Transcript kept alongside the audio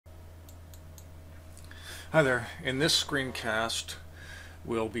Hi there. In this screencast,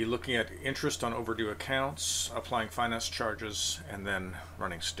 we'll be looking at interest on overdue accounts, applying finance charges, and then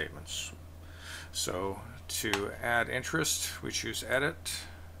running statements. So to add interest, we choose Edit,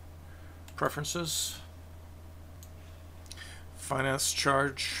 Preferences, Finance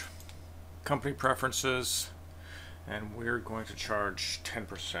Charge, Company Preferences, and we're going to charge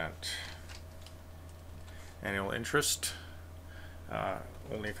 10%. Annual interest,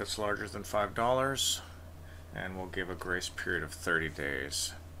 only if it's larger than $5. And we'll give a grace period of 30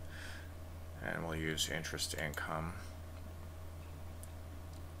 days. And we'll use interest income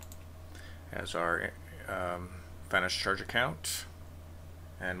as our finance charge account,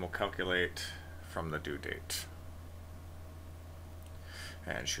 and we'll calculate from the due date.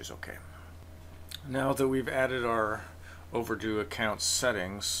 And choose OK. Now that we've added our overdue account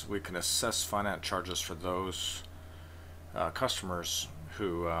settings, we can assess finance charges for those customers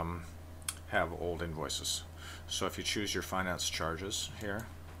who have old invoices. So if you choose your finance charges here,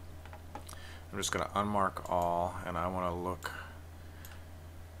 I'm just going to unmark all, and I want to look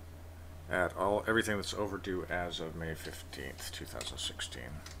at everything that's overdue as of May 15th, 2016.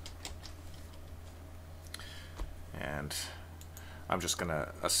 And I'm just going to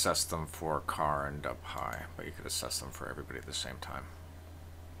assess them for car and dub high, but you could assess them for everybody at the same time.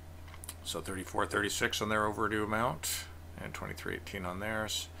 So 3436 on their overdue amount and 2318 on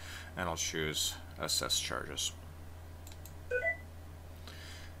theirs, and I'll choose assess charges.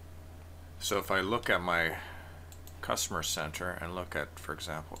 So if I look at my customer center and look at, for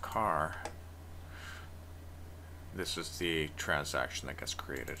example, car, this is the transaction that gets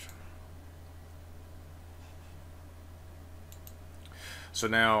created. So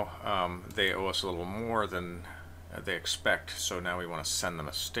now they owe us a little more than they expect, so now we want to send them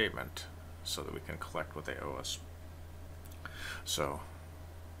a statement so that we can collect what they owe us. So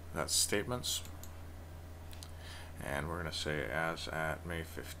that's statements, and we're going to say as at May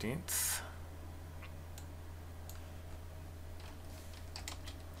 15th,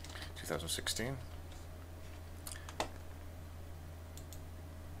 2016.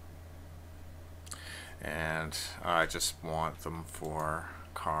 And I just want them for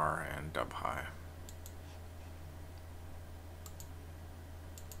car and dub high.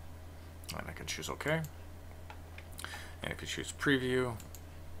 And I can choose OK. And if you choose preview,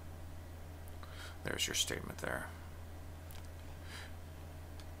 there's your statement there.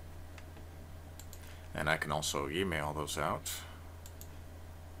 And I can also email those out.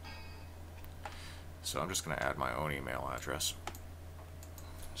 So I'm just going to add my own email address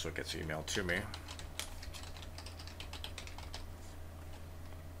so it gets emailed to me.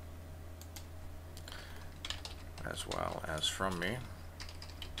 As well as from me.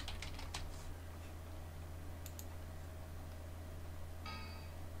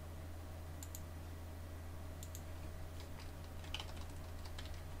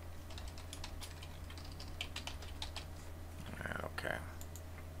 And OK.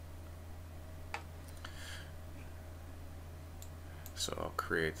 So I'll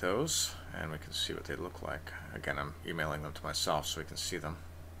create those, and we can see what they look like. Again, I'm emailing them to myself so we can see them.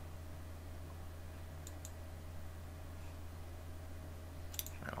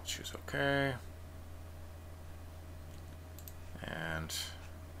 And I'll choose OK. And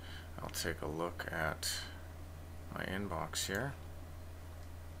I'll take a look at my inbox here.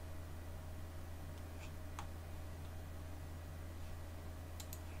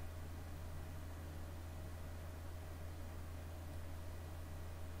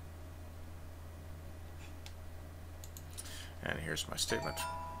 And here's my statement.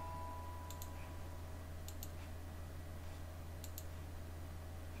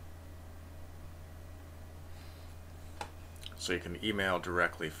 So you can email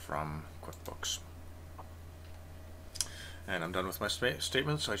directly from QuickBooks. And I'm done with my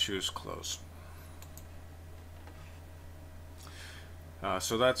statements. I choose Close.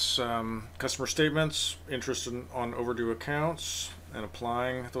 So that's customer statements, interest on overdue accounts, and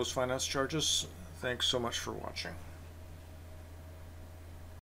applying those finance charges. Thanks so much for watching.